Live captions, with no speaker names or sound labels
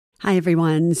Hi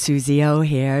everyone, Susie O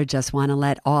here. Just want to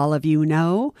let all of you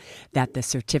know that the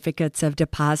certificates of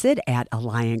deposit at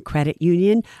Alliant Credit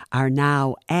Union are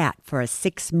now at, for a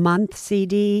 6-month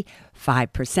CD,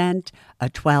 5%, a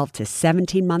 12 to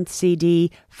 17-month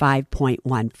CD,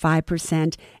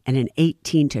 5.15%, and an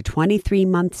 18 to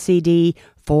 23-month CD,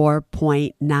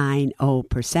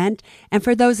 4.90%. And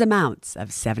for those amounts of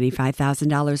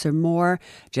 $75,000 or more,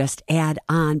 just add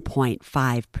on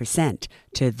 0.5%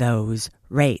 to those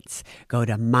rates. Go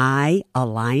to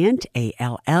myalliant,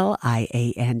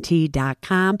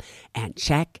 ALLIANT.com and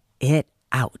check it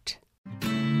out.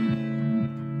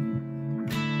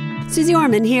 Susie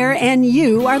Orman here, and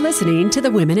you are listening to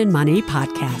the Women in Money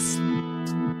podcast.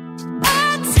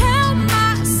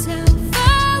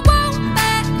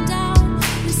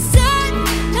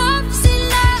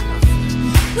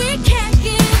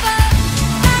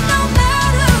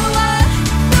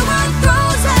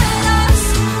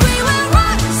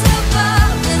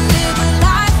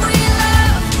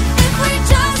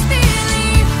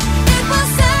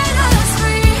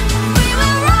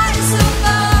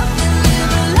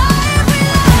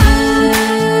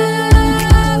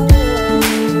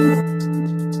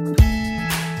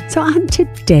 So on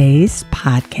today's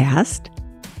podcast,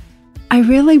 I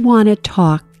really want to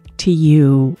talk to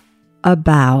you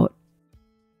about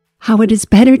how it is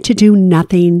better to do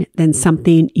nothing than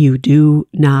something you do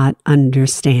not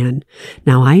understand.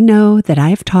 Now, I know that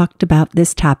I've talked about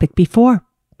this topic before,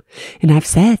 and I've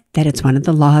said that it's one of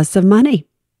the laws of money.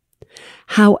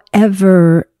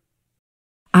 However,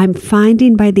 I'm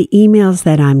finding by the emails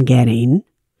that I'm getting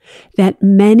that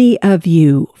many of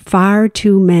you, far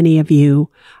too many of you,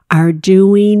 are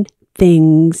doing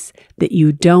things that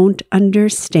you don't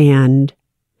understand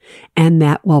and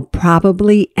that will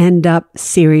probably end up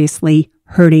seriously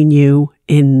hurting you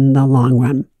in the long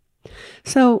run.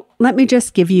 So let me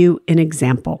just give you an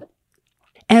example.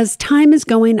 As time is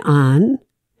going on,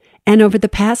 and over the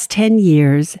past 10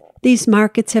 years, these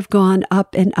markets have gone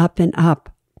up and up and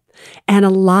up. And a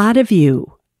lot of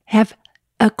you have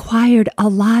acquired a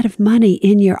lot of money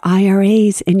in your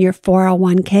IRAs and your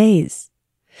 401ks.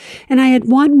 And I had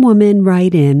one woman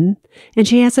write in, and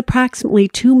she has approximately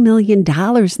 $2 million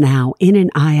now in an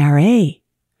IRA.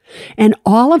 And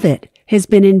all of it has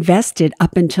been invested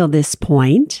up until this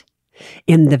point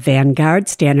in the Vanguard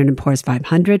Standard & Poor's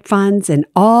 500 funds and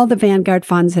all the Vanguard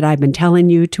funds that I've been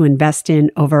telling you to invest in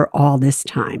over all this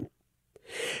time.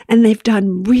 And they've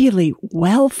done really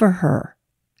well for her.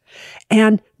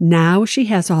 And now she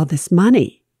has all this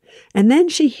money. And then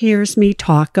she hears me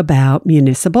talk about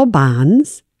municipal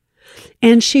bonds.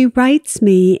 And she writes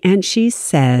me and she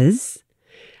says,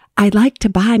 I'd like to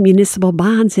buy municipal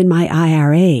bonds in my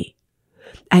IRA.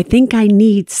 I think I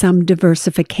need some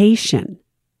diversification.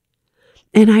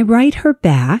 And I write her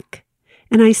back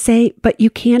and I say, but you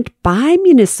can't buy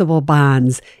municipal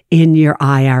bonds in your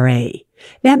IRA.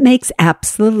 That makes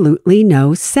absolutely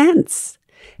no sense.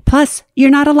 Plus, you're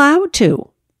not allowed to.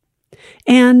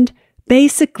 And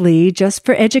basically, just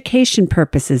for education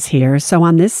purposes here, so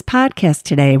on this podcast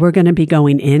today, we're going to be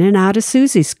going in and out of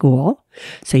Susie School.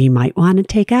 So you might want to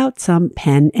take out some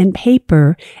pen and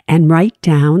paper and write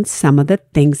down some of the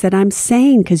things that I'm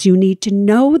saying because you need to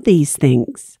know these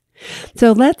things.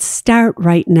 So let's start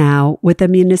right now with a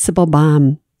municipal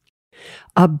bond.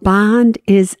 A bond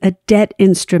is a debt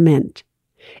instrument.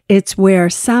 It's where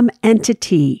some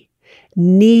entity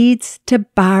needs to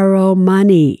borrow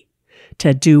money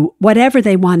to do whatever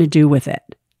they want to do with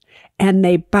it. And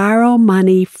they borrow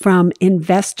money from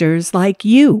investors like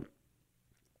you.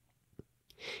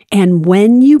 And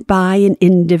when you buy an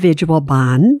individual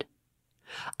bond,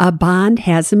 a bond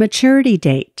has a maturity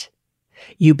date.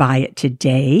 You buy it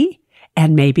today,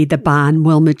 and maybe the bond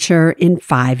will mature in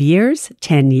 5 years,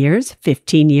 10 years,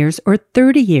 15 years, or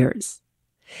 30 years.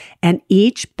 And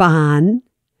each bond,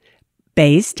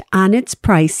 based on its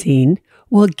pricing,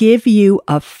 will give you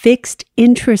a fixed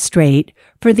interest rate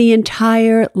for the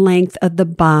entire length of the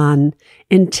bond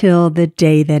until the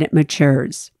day that it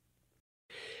matures.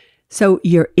 So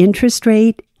your interest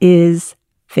rate is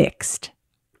fixed.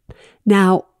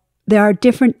 Now, there are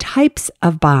different types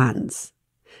of bonds.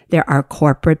 There are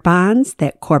corporate bonds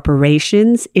that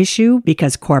corporations issue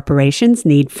because corporations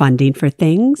need funding for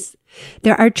things.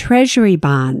 There are treasury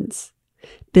bonds,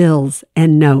 bills,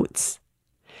 and notes.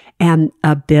 And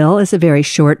a bill is a very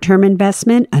short-term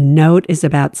investment. A note is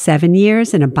about 7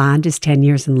 years, and a bond is 10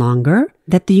 years and longer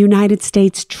that the United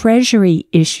States Treasury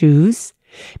issues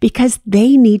because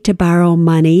they need to borrow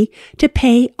money to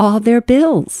pay all their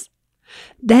bills.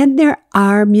 Then there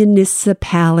are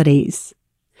municipalities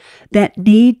that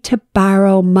need to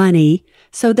borrow money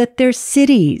so that their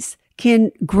cities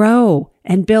can grow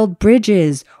and build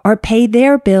bridges or pay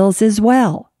their bills as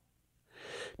well.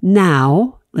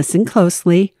 Now, listen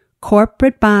closely.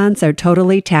 Corporate bonds are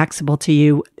totally taxable to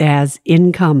you as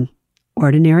income,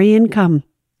 ordinary income.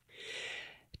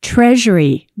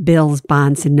 Treasury bills,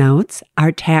 bonds, and notes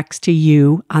are taxed to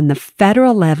you on the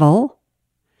federal level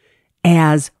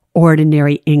as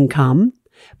ordinary income,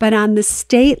 but on the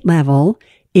state level,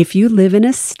 if you live in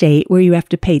a state where you have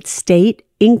to pay state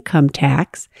income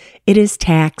tax, it is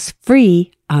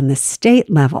tax-free on the state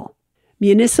level.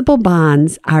 Municipal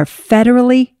bonds are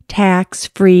federally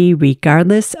tax-free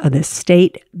regardless of the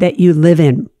state that you live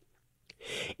in.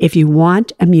 If you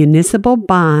want a municipal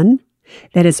bond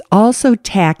that is also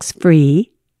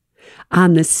tax-free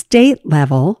on the state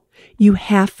level, you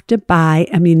have to buy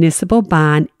a municipal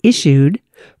bond issued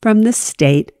from the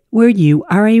state where you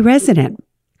are a resident.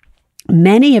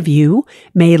 Many of you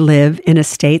may live in a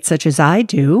state such as I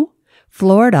do,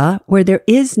 Florida, where there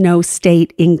is no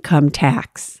state income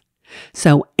tax.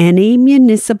 So any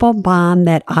municipal bond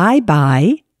that I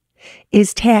buy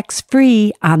is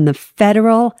tax-free on the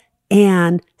federal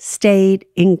and state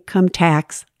income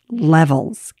tax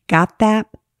levels. Got that?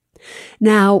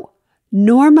 Now,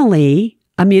 normally,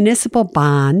 a municipal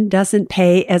bond doesn't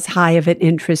pay as high of an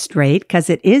interest rate because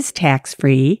it is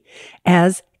tax-free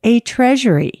as a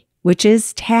treasury, which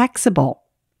is taxable.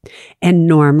 And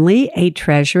normally, a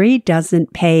treasury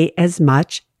doesn't pay as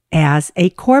much as a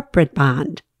corporate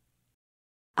bond.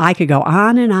 I could go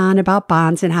on and on about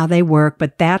bonds and how they work,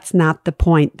 but that's not the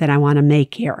point that I want to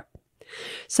make here.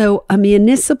 So a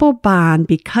municipal bond,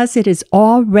 because it is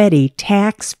already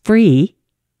tax-free,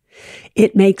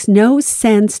 it makes no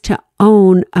sense to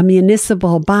own a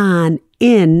municipal bond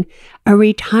in a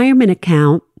retirement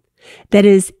account that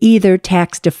is either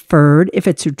tax deferred if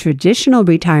it's a traditional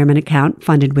retirement account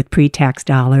funded with pre-tax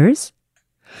dollars,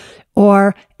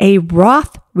 or a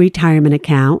Roth retirement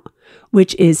account,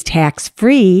 which is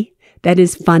tax-free, that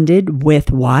is funded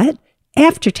with what?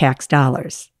 After-tax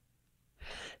dollars.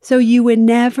 So you would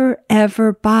never,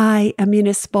 ever buy a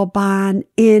municipal bond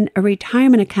in a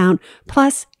retirement account.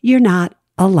 Plus, you're not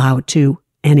allowed to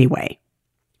anyway.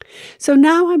 So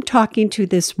now I'm talking to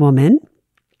this woman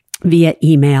via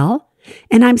email,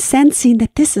 and I'm sensing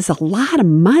that this is a lot of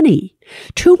money.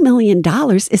 $2 million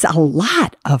is a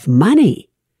lot of money.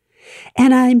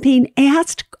 And I'm being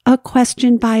asked a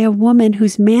question by a woman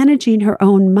who's managing her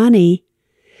own money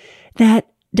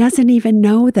that doesn't even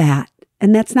know that.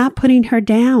 And that's not putting her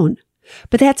down.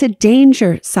 But that's a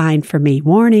danger sign for me.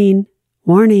 Warning,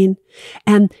 warning.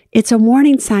 And it's a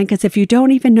warning sign because if you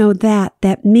don't even know that,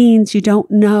 that means you don't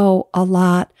know a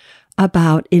lot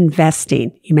about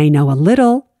investing. You may know a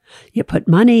little. You put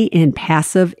money in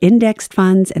passive indexed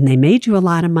funds and they made you a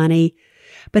lot of money.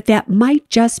 But that might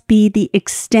just be the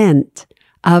extent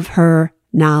of her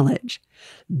knowledge.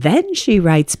 Then she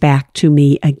writes back to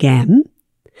me again.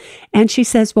 And she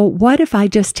says, well, what if I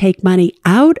just take money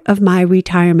out of my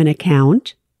retirement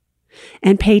account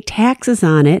and pay taxes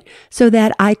on it so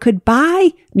that I could buy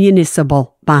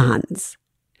municipal bonds?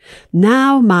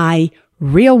 Now my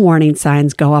real warning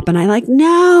signs go up and I'm like,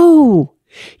 no,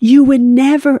 you would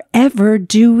never, ever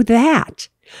do that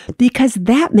because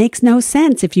that makes no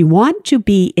sense. If you want to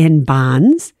be in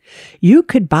bonds, you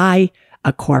could buy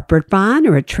a corporate bond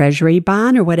or a treasury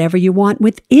bond or whatever you want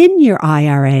within your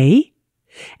IRA.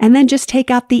 And then just take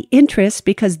out the interest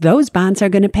because those bonds are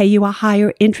going to pay you a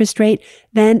higher interest rate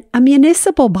than a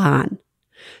municipal bond.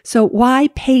 So why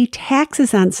pay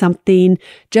taxes on something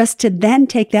just to then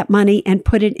take that money and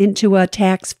put it into a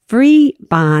tax-free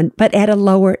bond, but at a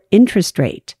lower interest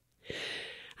rate?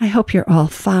 I hope you're all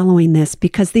following this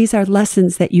because these are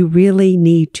lessons that you really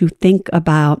need to think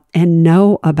about and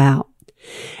know about.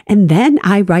 And then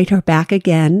I write her back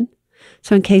again.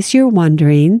 So in case you're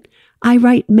wondering, I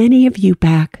write many of you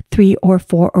back 3 or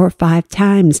 4 or 5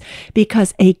 times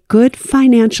because a good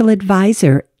financial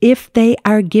advisor, if they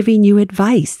are giving you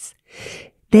advice,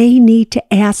 they need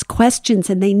to ask questions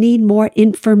and they need more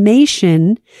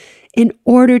information in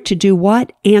order to do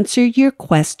what? Answer your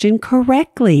question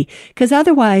correctly. Because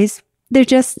otherwise, they're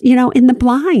just, in the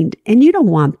blind and you don't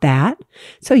want that.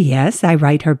 So yes, I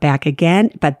write her back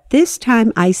again, but this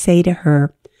time I say to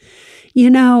her,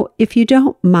 if you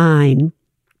don't mind,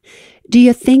 do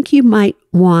you think you might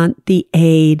want the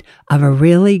aid of a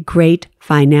really great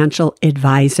financial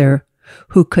advisor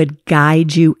who could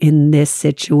guide you in this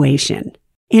situation?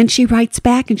 And she writes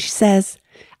back and she says,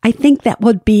 I think that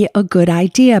would be a good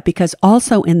idea because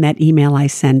also in that email I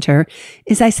sent her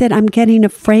is I said, I'm getting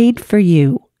afraid for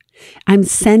you. I'm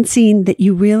sensing that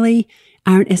you really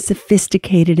aren't as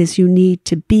sophisticated as you need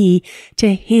to be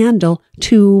to handle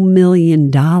 $2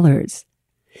 million.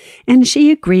 And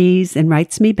she agrees and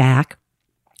writes me back.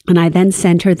 And I then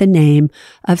sent her the name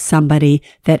of somebody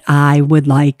that I would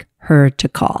like her to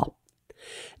call.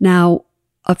 Now,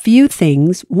 a few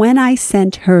things. When I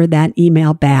sent her that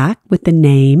email back with the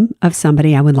name of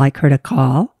somebody I would like her to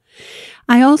call,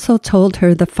 I also told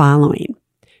her the following.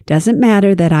 Doesn't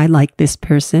matter that I like this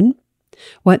person.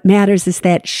 What matters is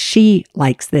that she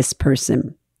likes this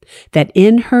person. That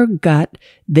in her gut,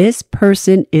 this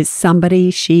person is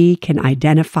somebody she can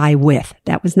identify with.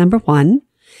 That was number one.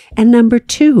 And number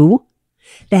two,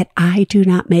 that I do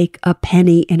not make a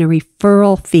penny in a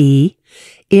referral fee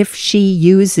if she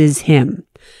uses him.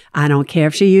 I don't care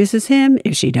if she uses him,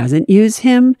 if she doesn't use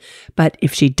him, but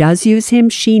if she does use him,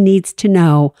 she needs to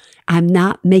know I'm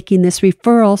not making this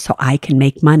referral so I can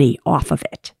make money off of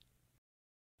it.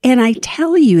 And I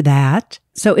tell you that,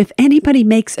 so if anybody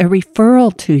makes a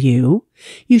referral to you,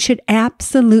 you should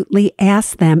absolutely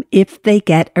ask them if they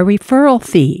get a referral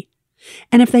fee.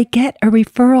 And if they get a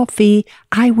referral fee,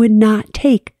 I would not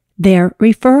take their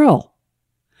referral.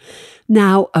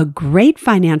 Now, a great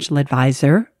financial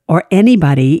advisor or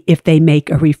anybody, if they make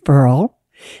a referral,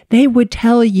 they would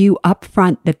tell you up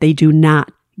front that they do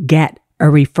not get a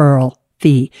referral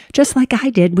fee, just like I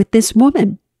did with this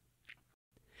woman.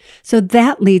 So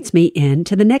that leads me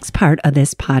into the next part of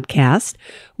this podcast,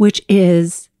 which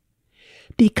is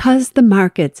because the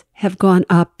markets have gone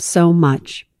up so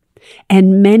much,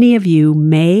 and many of you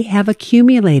may have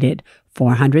accumulated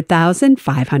 $400,000,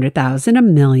 $500,000,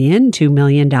 $1 million, $2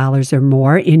 million or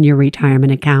more in your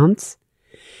retirement accounts,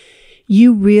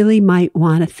 you really might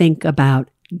want to think about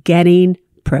getting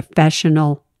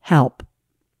professional help.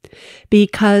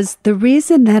 Because the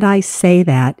reason that I say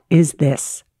that is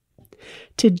this.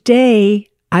 Today,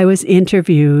 I was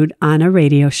interviewed on a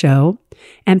radio show,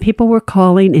 and people were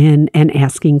calling in and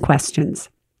asking questions.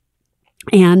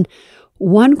 And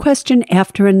one question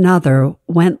after another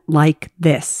went like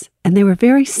this, and they were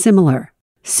very similar.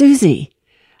 Susie,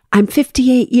 I'm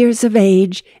 58 years of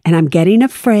age, and I'm getting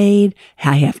afraid.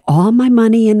 I have all my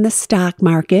money in the stock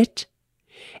market,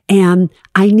 and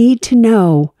I need to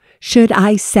know, should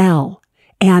I sell?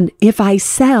 And if I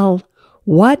sell,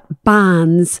 what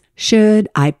bonds should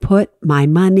I put my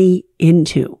money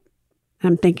into?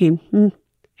 I'm thinking,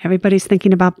 everybody's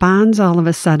thinking about bonds all of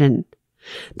a sudden.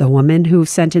 The woman who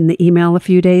sent in the email a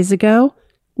few days ago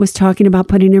was talking about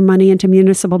putting her money into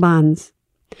municipal bonds.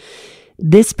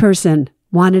 This person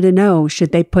wanted to know,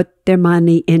 should they put their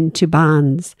money into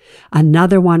bonds?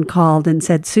 Another one called and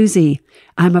said, Susie,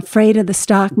 I'm afraid of the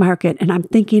stock market and I'm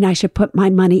thinking I should put my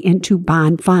money into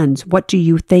bond funds. What do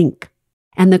you think?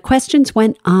 And the questions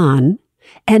went on,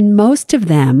 and most of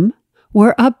them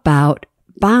were about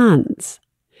bonds.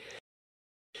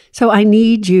 So I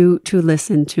need you to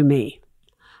listen to me.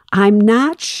 I'm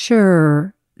not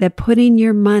sure that putting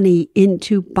your money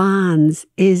into bonds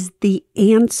is the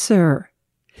answer.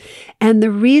 And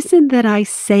the reason that I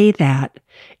say that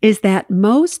is that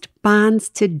most bonds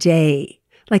today,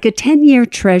 like a 10-year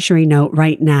Treasury note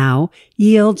right now,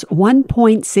 yields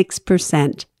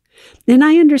 1.6%. And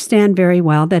I understand very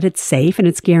well that it's safe and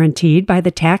it's guaranteed by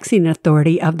the taxing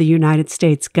authority of the United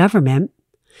States government.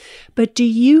 But do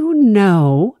you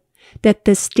know that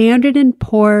the Standard &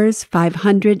 Poor's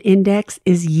 500 index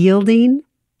is yielding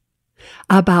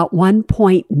about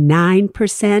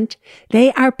 1.9%?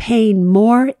 They are paying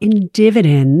more in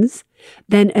dividends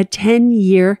than a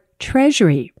 10-year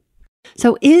Treasury.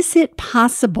 So is it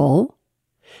possible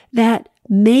that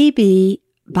maybe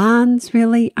bonds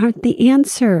really aren't the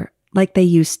answer like they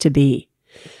used to be?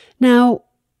 Now,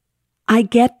 I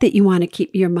get that you want to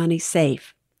keep your money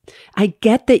safe. I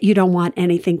get that you don't want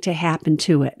anything to happen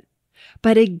to it.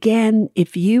 But again,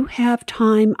 if you have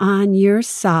time on your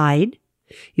side,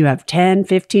 you have 10,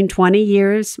 15, 20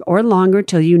 years or longer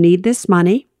till you need this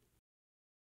money,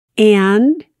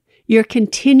 and you're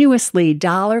continuously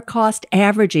dollar cost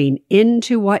averaging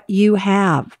into what you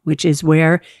have, which is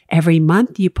where every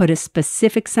month you put a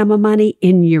specific sum of money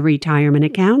in your retirement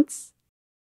accounts.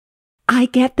 I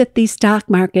get that these stock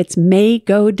markets may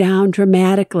go down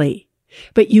dramatically,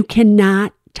 but you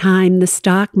cannot time the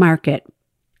stock market.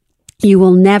 You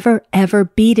will never, ever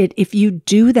beat it if you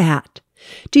do that.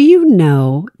 Do you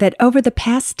know that over the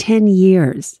past 10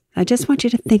 years, I just want you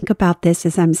to think about this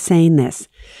as I'm saying this.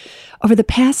 Over the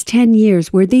past 10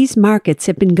 years, where these markets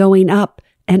have been going up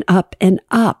and up and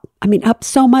up, I mean, up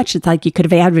so much, it's like you could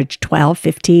have averaged 12,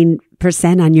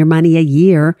 15% on your money a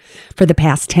year for the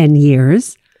past 10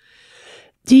 years.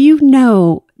 Do you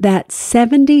know that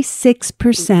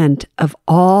 76% of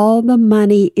all the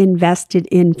money invested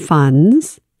in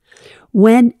funds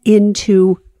went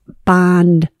into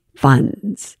bond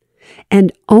funds,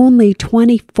 and only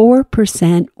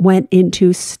 24% went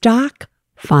into stock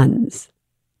funds.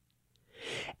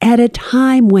 At a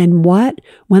time when what?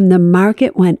 When the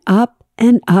market went up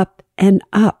and up and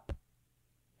up.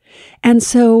 And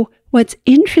so what's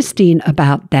interesting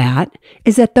about that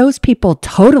is that those people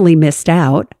totally missed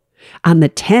out on the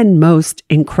 10 most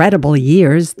incredible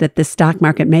years that the stock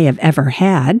market may have ever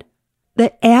had.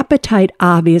 The appetite,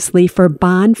 obviously, for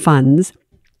bond funds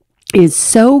is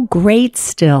so great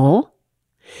still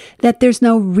that there's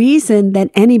no reason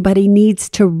that anybody needs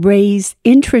to raise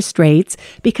interest rates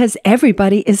because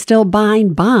everybody is still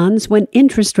buying bonds when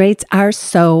interest rates are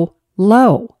so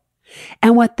low.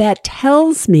 And what that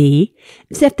tells me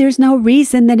is that there's no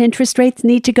reason that interest rates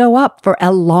need to go up for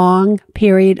a long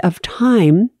period of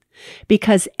time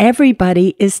because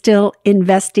everybody is still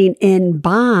investing in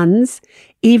bonds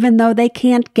even though they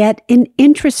can't get an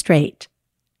interest rate.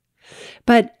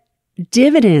 But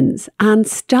dividends on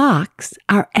stocks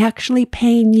are actually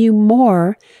paying you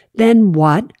more than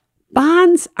what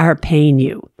bonds are paying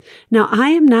you. Now, I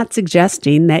am not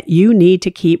suggesting that you need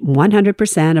to keep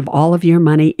 100% of all of your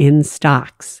money in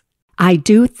stocks. I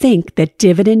do think that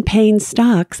dividend-paying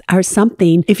stocks are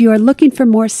something, if you are looking for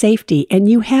more safety and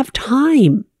you have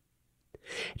time,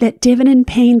 that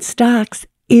dividend-paying stocks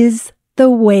is the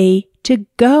way to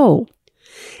go.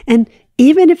 And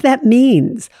even if that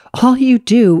means all you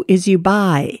do is you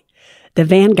buy the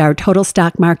Vanguard Total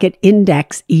Stock Market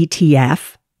Index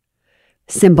ETF,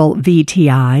 symbol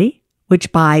VTI,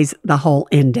 which buys the whole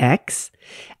index,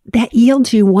 that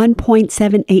yields you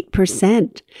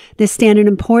 1.78%. The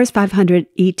Standard & Poor's 500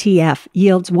 ETF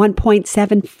yields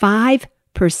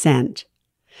 1.75%.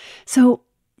 So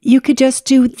you could just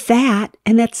do that,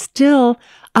 and that's still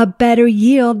a better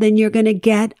yield than you're going to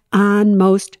get on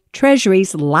most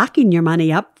treasuries, locking your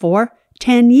money up for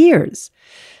 10 years.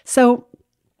 So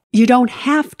you don't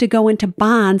have to go into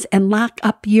bonds and lock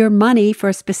up your money for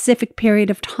a specific period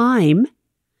of time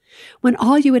when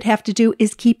all you would have to do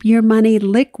is keep your money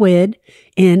liquid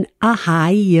in a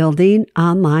high-yielding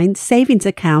online savings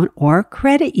account or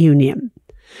credit union.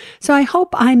 So I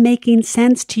hope I'm making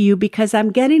sense to you because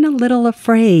I'm getting a little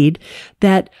afraid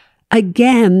that,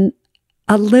 again,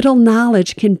 a little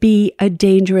knowledge can be a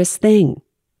dangerous thing.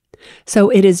 So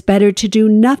it is better to do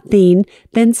nothing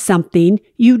than something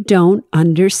you don't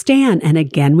understand. And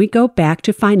again, we go back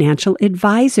to financial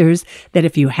advisors that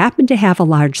if you happen to have a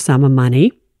large sum of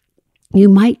money, you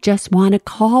might just want to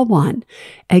call one.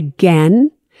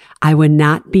 Again, I would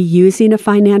not be using a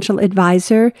financial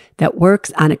advisor that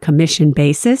works on a commission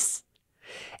basis.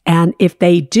 And if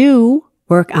they do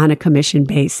work on a commission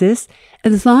basis,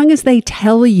 as long as they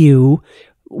tell you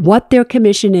what their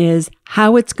commission is,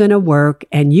 how it's going to work,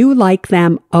 and you like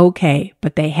them, okay,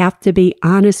 but they have to be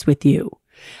honest with you.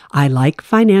 I like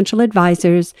financial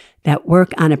advisors that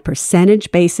work on a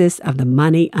percentage basis of the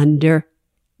money under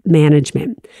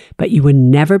management, but you would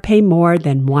never pay more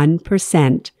than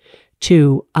 1%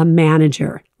 to a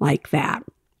manager like that.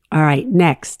 All right,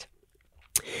 next.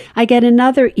 I get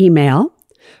another email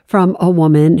from a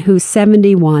woman who's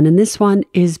 71, and this one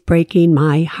is breaking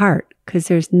my heart because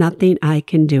there's nothing I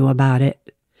can do about it.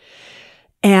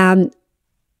 And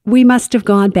we must have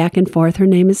gone back and forth. Her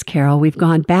name is Carol. We've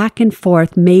gone back and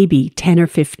forth maybe 10 or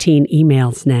 15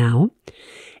 emails now.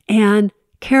 And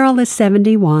Carol is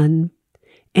 71,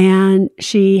 and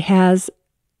she has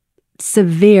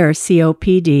severe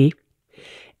COPD,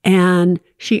 and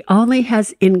she only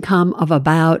has income of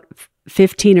about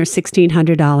 $1,500 or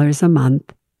 $1,600 a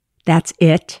month. That's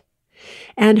it.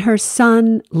 And her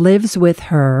son lives with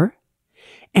her,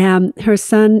 and her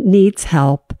son needs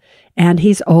help, and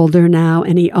he's older now,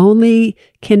 and he only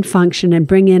can function and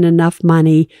bring in enough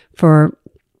money for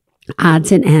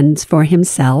odds and ends for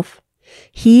himself.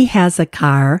 He has a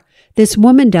car. This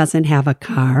woman doesn't have a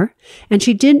car, and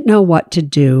she didn't know what to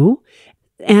do,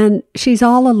 and she's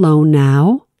all alone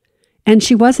now. And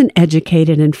she wasn't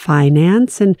educated in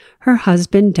finance, and her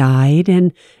husband died.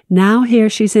 And now here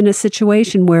she's in a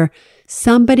situation where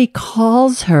somebody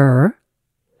calls her,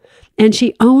 and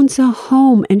she owns a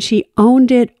home, and she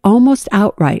owned it almost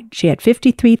outright. She had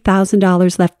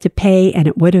 $53,000 left to pay, and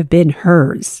it would have been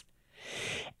hers.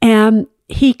 And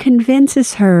he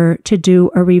convinces her to do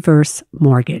a reverse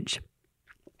mortgage.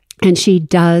 And she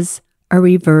does a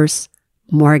reverse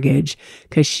mortgage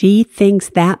because she thinks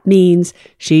that means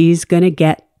she's going to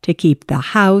get to keep the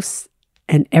house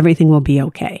and everything will be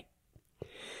okay.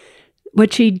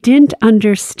 what she didn't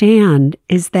understand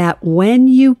is that when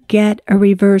you get a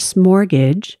reverse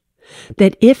mortgage,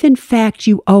 that if in fact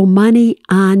you owe money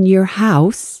on your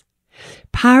house,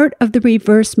 part of the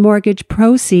reverse mortgage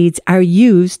proceeds are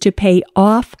used to pay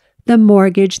off the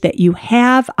mortgage that you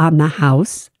have on the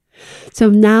house. So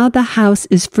now the house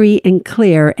is free and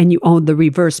clear, and you own the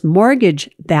reverse mortgage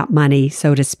that money,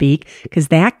 so to speak, because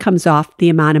that comes off the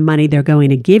amount of money they're going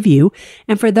to give you.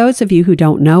 And for those of you who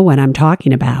don't know what I'm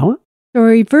talking about, a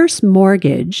reverse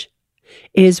mortgage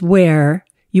is where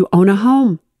you own a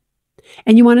home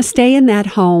and you want to stay in that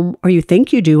home, or you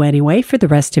think you do anyway, for the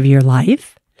rest of your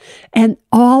life. And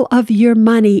all of your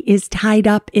money is tied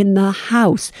up in the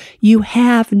house. You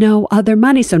have no other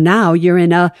money. So now you're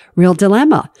in a real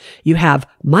dilemma. You have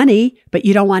money, but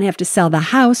you don't want to have to sell the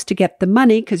house to get the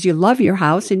money because you love your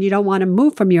house and you don't want to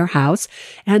move from your house.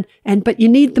 But you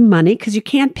need the money because you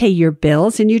can't pay your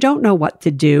bills and you don't know what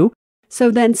to do. So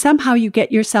then somehow you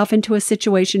get yourself into a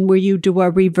situation where you do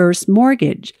a reverse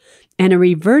mortgage. And a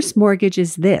reverse mortgage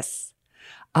is this: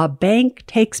 a bank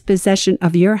takes possession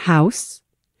of your house,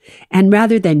 and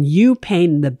rather than you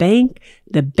paying the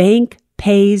bank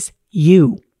pays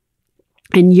you.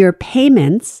 And your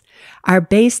payments are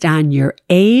based on your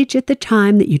age at the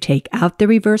time that you take out the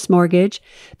reverse mortgage,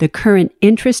 the current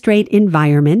interest rate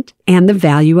environment, and the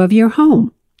value of your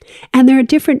home. And there are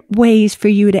different ways for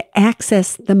you to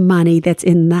access the money that's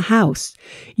in the house.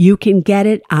 You can get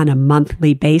it on a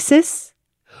monthly basis,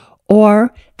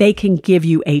 or they can give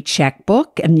you a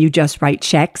checkbook and you just write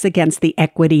checks against the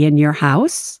equity in your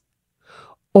house.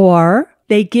 Or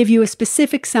they give you a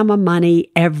specific sum of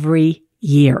money every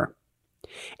year.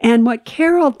 And what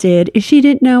Carol did is she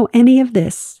didn't know any of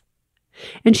this.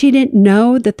 And she didn't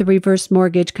know that the reverse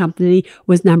mortgage company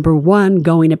was, number one,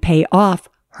 going to pay off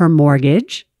her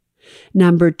mortgage.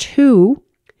 Number two,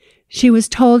 she was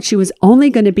told she was only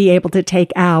going to be able to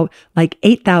take out like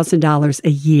 $8,000 a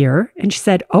year. And she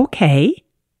said, okay.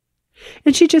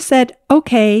 And she just said,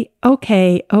 okay.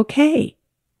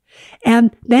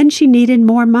 And then she needed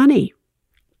more money.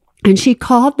 And she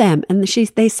called them and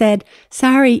they said,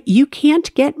 sorry, you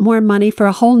can't get more money for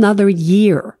a whole nother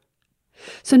year.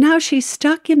 So now she's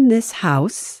stuck in this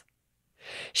house.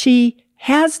 She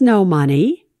has no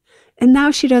money, and now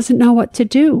she doesn't know what to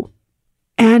do.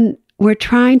 And we're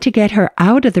trying to get her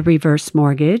out of the reverse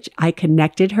mortgage. I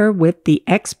connected her with the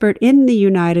expert in the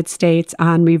United States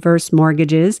on reverse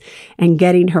mortgages and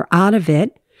getting her out of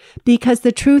it, because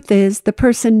the truth is the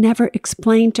person never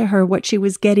explained to her what she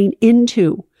was getting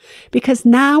into. Because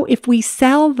now if we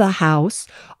sell the house,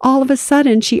 all of a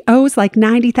sudden she owes like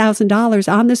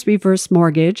 $90,000 on this reverse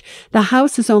mortgage. The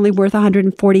house is only worth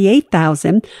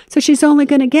 $148,000. So she's only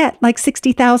going to get like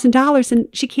 $60,000, and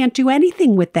she can't do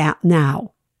anything with that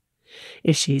now.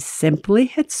 If she simply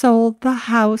had sold the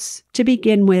house to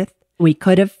begin with, we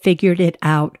could have figured it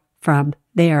out from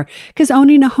there, because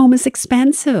owning a home is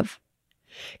expensive.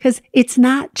 Because it's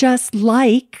not just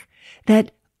like that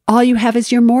all you have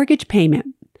is your mortgage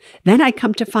payment. Then I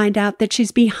come to find out that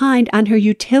she's behind on her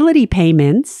utility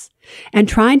payments and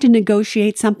trying to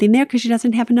negotiate something there because she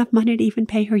doesn't have enough money to even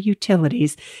pay her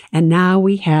utilities. And now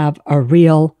we have a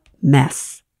real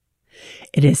mess.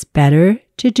 It is better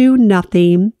to do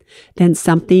nothing than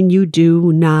something you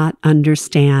do not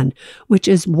understand, which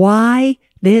is why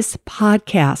this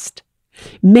podcast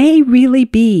may really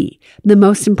be the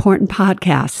most important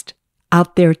podcast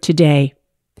out there today.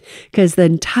 Because the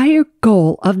entire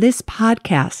goal of this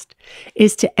podcast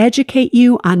is to educate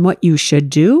you on what you should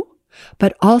do,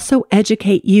 but also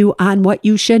educate you on what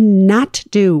you should not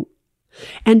do.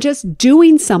 And just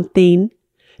doing something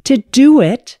to do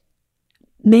it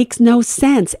makes no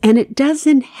sense. And it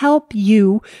doesn't help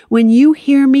you when you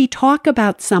hear me talk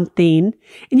about something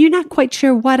and you're not quite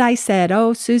sure what I said.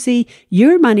 Oh, Susie,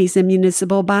 your money's in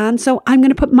municipal bonds, so I'm going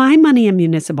to put my money in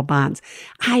municipal bonds.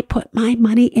 I put my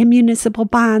money in municipal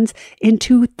bonds in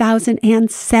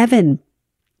 2007.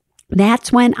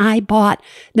 That's when I bought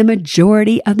the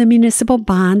majority of the municipal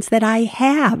bonds that I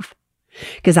have,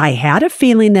 because I had a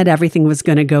feeling that everything was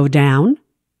going to go down.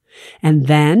 And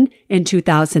then in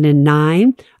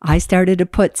 2009, I started to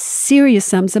put serious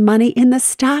sums of money in the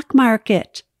stock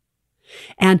market.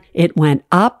 And it went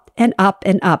up and up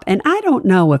and up. And I don't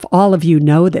know if all of you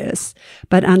know this,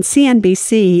 but on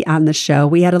CNBC on the show,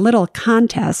 we had a little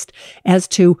contest as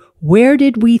to where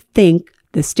did we think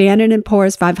the Standard &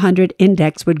 Poor's 500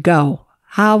 index would go?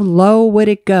 How low would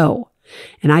it go?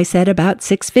 And I said about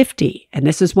 650. And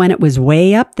this is when it was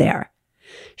way up there.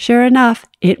 Sure enough,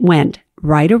 it went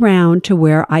right around to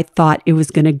where I thought it was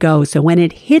going to go. So when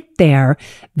it hit there,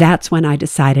 that's when I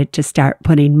decided to start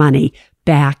putting money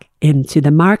back into the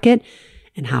market.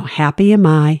 And how happy am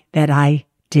I that I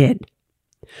did?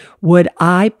 Would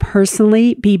I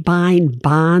personally be buying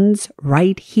bonds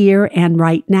right here and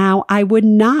right now? I would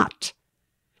not.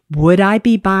 Would I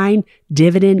be buying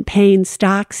dividend-paying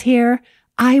stocks here?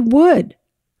 I would.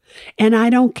 And I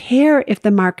don't care if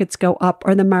the markets go up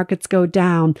or the markets go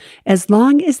down, as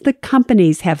long as the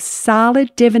companies have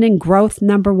solid dividend growth,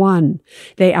 number one.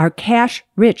 They are cash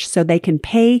rich so they can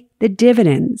pay the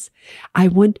dividends. I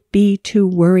wouldn't be too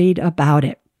worried about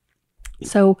it.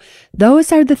 So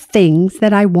those are the things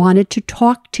that I wanted to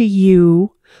talk to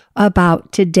you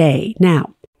about today.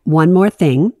 Now, one more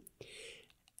thing.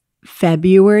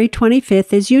 February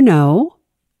 25th, as you know,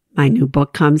 my new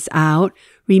book comes out.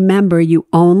 Remember, you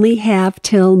only have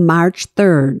till March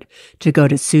 3rd to go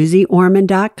to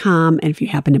SusieOrman.com. And if you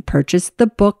happen to purchase the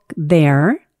book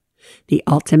there, The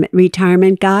Ultimate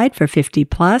Retirement Guide for 50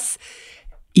 plus,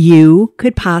 you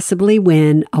could possibly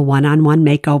win a one-on-one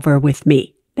makeover with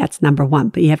me. That's number one.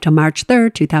 But you have till March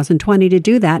 3rd, 2020 to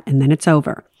do that, and then it's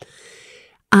over.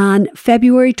 On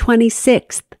February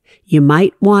 26th, you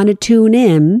might want to tune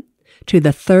in to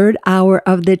the third hour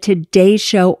of the Today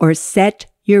Show, or set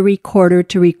your recorder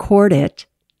to record it,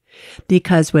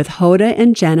 because with Hoda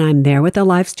and Jen, I'm there with a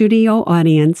live studio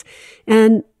audience,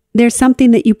 and there's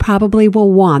something that you probably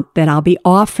will want that I'll be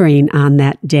offering on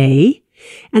that day.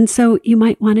 And so you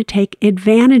might want to take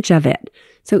advantage of it.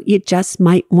 So you just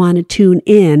might want to tune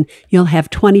in. You'll have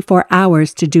 24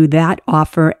 hours to do that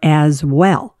offer as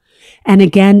well. And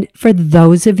again, for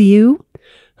those of you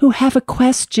who have a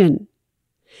question,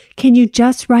 can you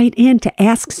just write in to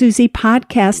Ask Susie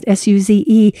Podcast,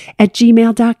 SUZE, at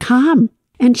gmail.com.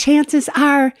 And chances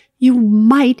are you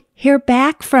might hear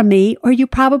back from me, or you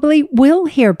probably will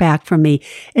hear back from me,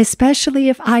 especially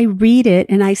if I read it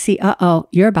and I see,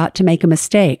 you're about to make a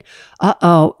mistake.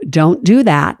 Don't do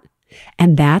that.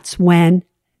 And that's when,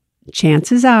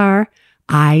 chances are,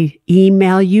 I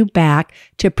email you back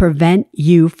to prevent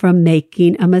you from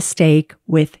making a mistake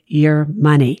with your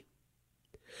money.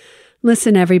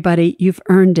 Listen, everybody, you've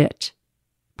earned it.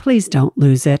 Please don't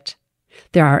lose it.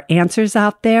 There are answers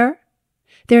out there.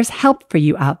 There's help for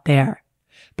you out there.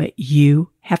 But you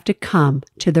have to come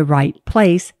to the right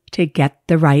place to get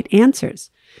the right answers.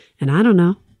 And I don't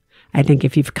know. I think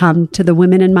if you've come to the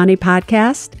Women in Money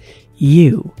podcast,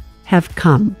 you have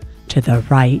come to the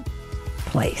right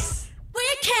place. We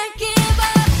can't give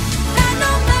up, not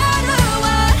no matter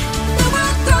what the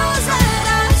world throws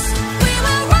at us. We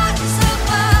will rise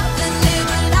above and live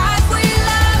a life we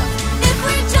love. If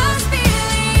we just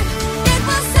believe, it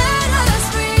will set us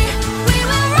free. We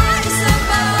will rise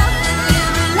above and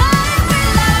live a life we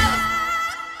love.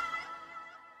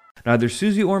 Neither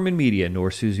Susie Orman Media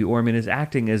nor Susie Orman is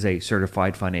acting as a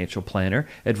certified financial planner,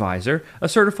 advisor, a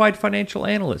certified financial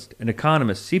analyst, an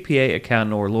economist, CPA,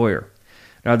 accountant, or lawyer.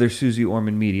 Neither Susie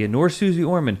Orman Media nor Susie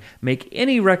Orman make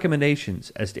any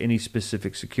recommendations as to any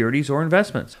specific securities or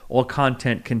investments. All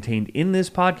content contained in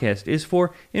this podcast is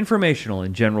for informational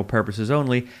and general purposes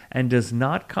only and does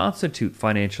not constitute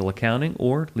financial accounting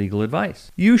or legal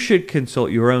advice. You should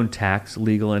consult your own tax,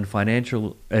 legal, and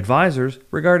financial advisors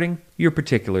regarding your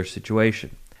particular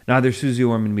situation. Neither Susie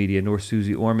Orman Media nor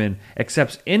Susie Orman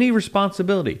accepts any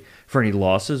responsibility for any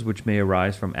losses which may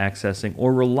arise from accessing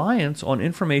or reliance on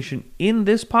information in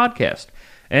this podcast.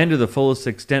 And to the fullest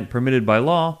extent permitted by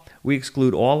law, we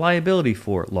exclude all liability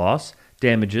for loss,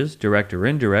 damages, direct or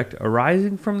indirect,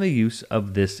 arising from the use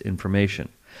of this information.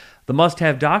 The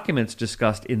must-have documents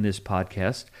discussed in this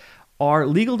podcast are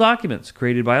legal documents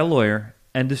created by a lawyer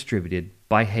and distributed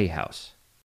by Hay House.